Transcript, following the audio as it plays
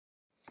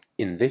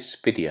In this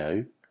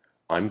video,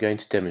 I'm going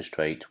to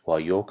demonstrate why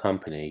your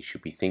company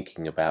should be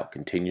thinking about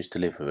continuous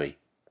delivery.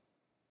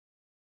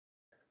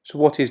 So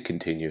what is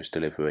continuous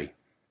delivery?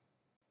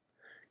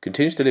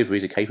 Continuous delivery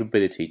is a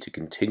capability to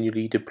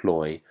continually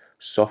deploy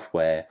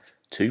software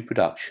to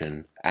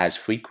production as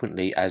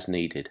frequently as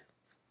needed.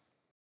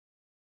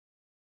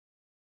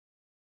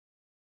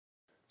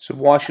 So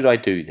why should I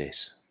do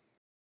this?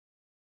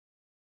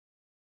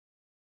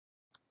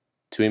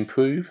 To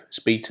improve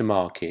speed to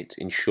market,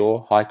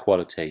 ensure high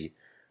quality,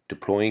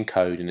 deploying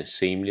code in a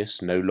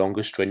seamless, no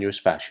longer strenuous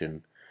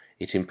fashion,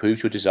 it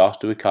improves your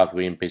disaster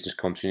recovery and business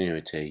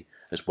continuity,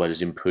 as well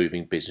as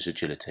improving business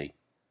agility.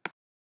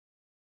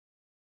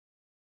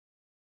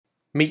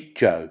 Meet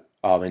Joe,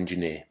 our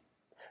engineer.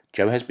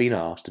 Joe has been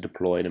asked to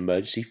deploy an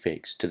emergency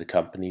fix to the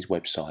company's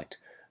website,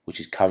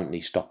 which is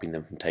currently stopping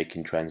them from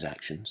taking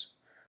transactions.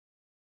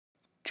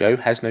 Joe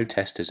has no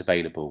testers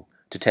available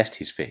to test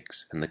his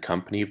fix, and the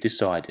company have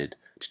decided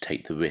to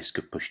take the risk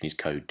of pushing his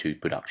code to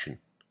production.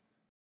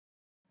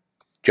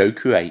 Joe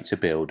creates a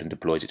build and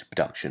deploys it to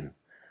production.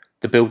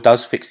 The build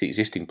does fix the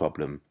existing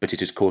problem, but it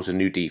has caused a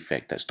new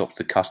defect that stops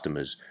the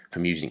customers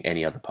from using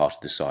any other part of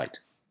the site.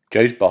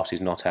 Joe's boss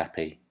is not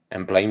happy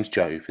and blames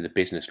Joe for the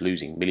business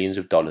losing millions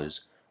of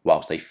dollars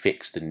whilst they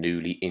fix the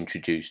newly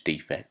introduced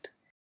defect.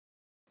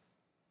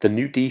 The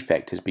new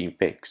defect has been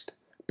fixed,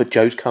 but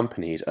Joe's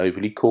company is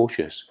overly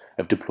cautious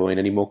of deploying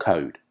any more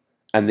code,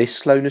 and this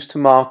slowness to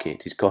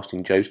market is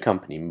costing Joe's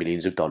company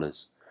millions of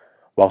dollars,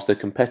 whilst their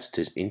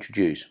competitors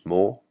introduce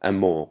more and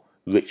more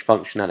rich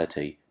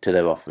functionality to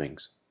their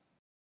offerings.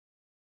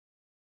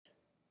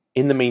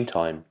 In the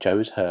meantime, Joe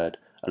has heard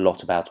a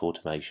lot about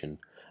automation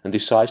and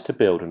decides to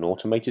build an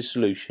automated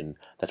solution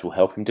that will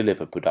help him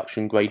deliver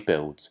production-grade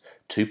builds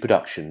to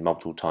production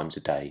multiple times a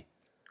day.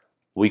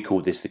 We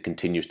call this the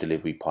continuous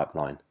delivery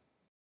pipeline.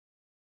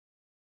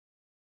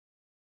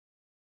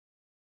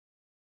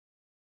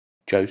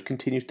 Joe's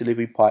continuous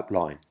delivery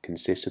pipeline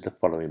consists of the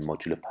following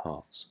modular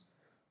parts: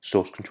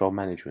 source control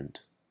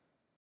management,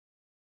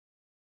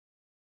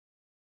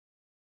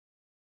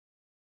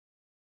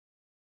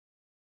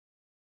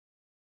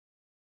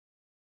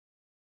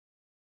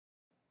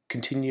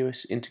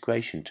 continuous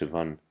integration to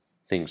run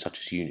things such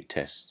as unit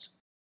tests,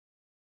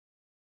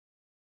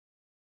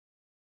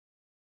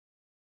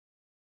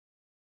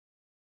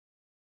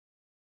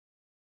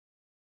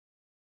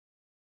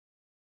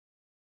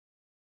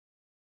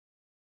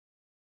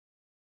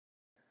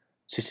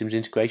 systems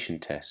integration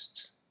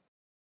tests,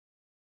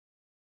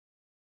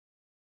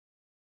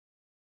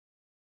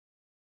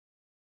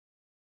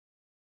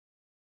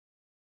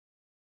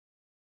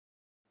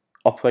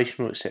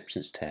 operational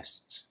acceptance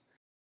tests,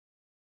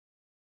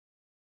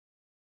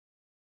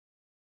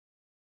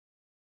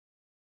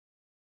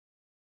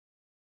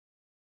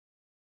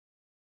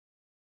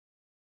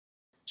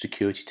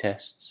 security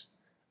tests,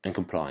 and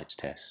compliance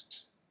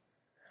tests.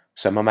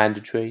 Some are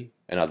mandatory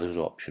and others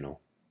are optional.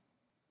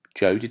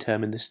 Joe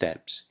determined the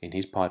steps in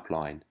his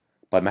pipeline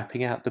by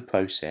mapping out the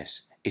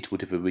process it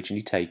would have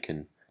originally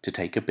taken to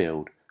take a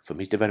build from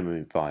his development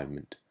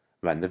environment,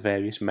 ran the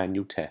various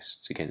manual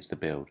tests against the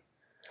build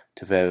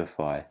to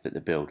verify that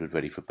the build was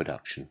ready for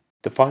production.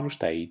 The final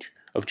stage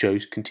of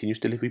Joe's continuous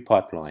delivery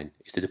pipeline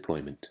is the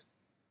deployment.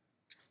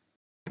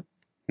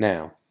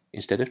 Now,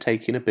 instead of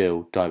taking a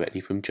build directly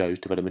from Joe's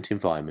development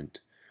environment,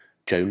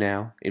 Joe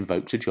now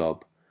invokes a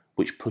job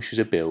which pushes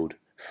a build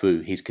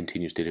through his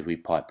continuous delivery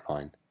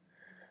pipeline.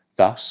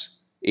 Thus,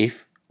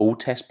 if all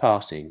tests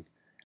passing,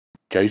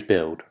 Joe's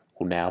build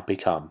will now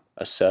become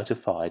a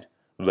certified,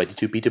 ready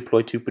to be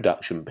deployed to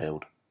production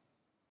build.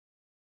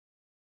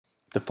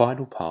 The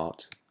final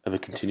part of a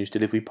continuous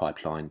delivery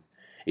pipeline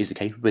is the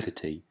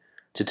capability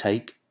to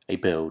take a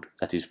build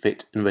that is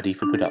fit and ready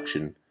for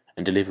production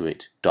and deliver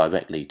it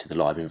directly to the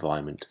live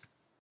environment.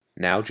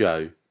 Now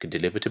Joe can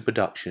deliver to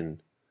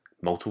production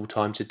multiple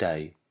times a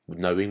day,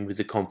 knowing with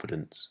the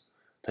confidence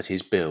that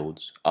his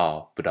builds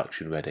are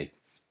production ready.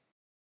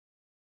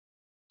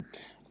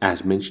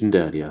 As mentioned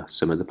earlier,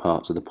 some of the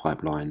parts of the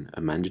pipeline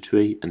are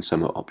mandatory and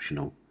some are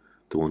optional.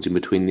 The ones in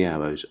between the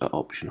arrows are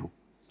optional.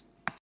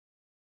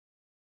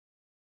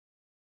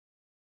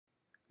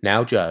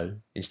 Now Joe,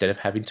 instead of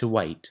having to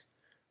wait,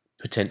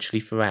 potentially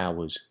for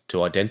hours,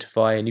 to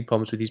identify any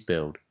problems with his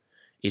build,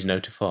 is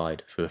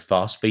notified through a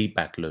fast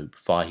feedback loop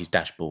via his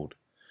dashboard,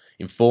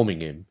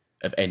 informing him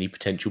of any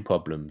potential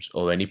problems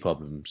or any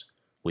problems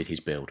with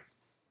his build.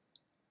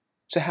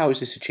 So how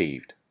is this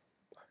achieved?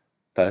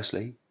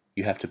 Firstly,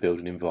 you have to build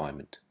an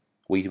environment.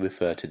 We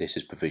refer to this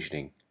as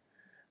provisioning.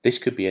 This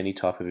could be any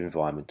type of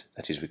environment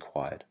that is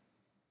required.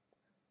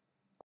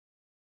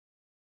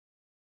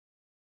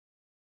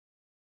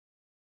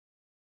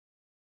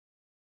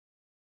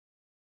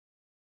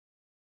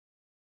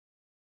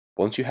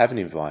 Once you have an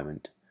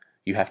environment,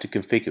 you have to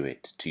configure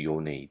it to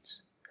your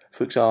needs.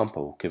 For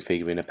example,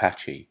 configuring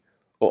Apache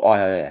or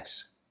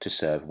IIS to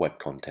serve web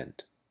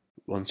content.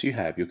 Once you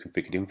have your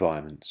configured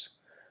environments,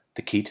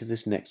 the key to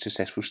this next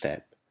successful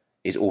step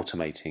is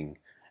automating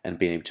and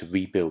being able to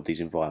rebuild these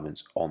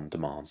environments on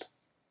demand.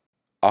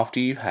 After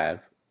you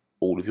have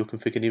all of your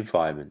configured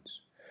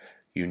environments,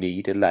 you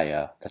need a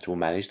layer that will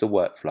manage the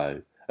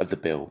workflow of the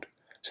build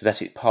so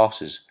that it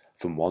passes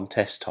from one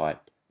test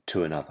type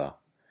to another,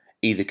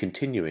 either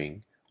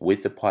continuing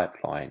with the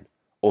pipeline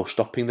or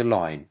stopping the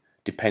line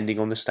depending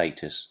on the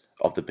status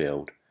of the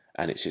build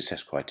and its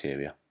success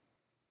criteria.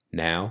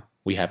 Now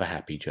we have a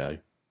happy Joe.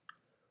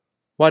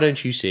 Why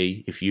don't you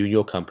see if you and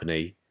your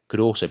company could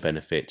also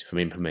benefit from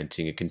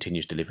implementing a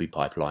continuous delivery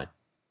pipeline?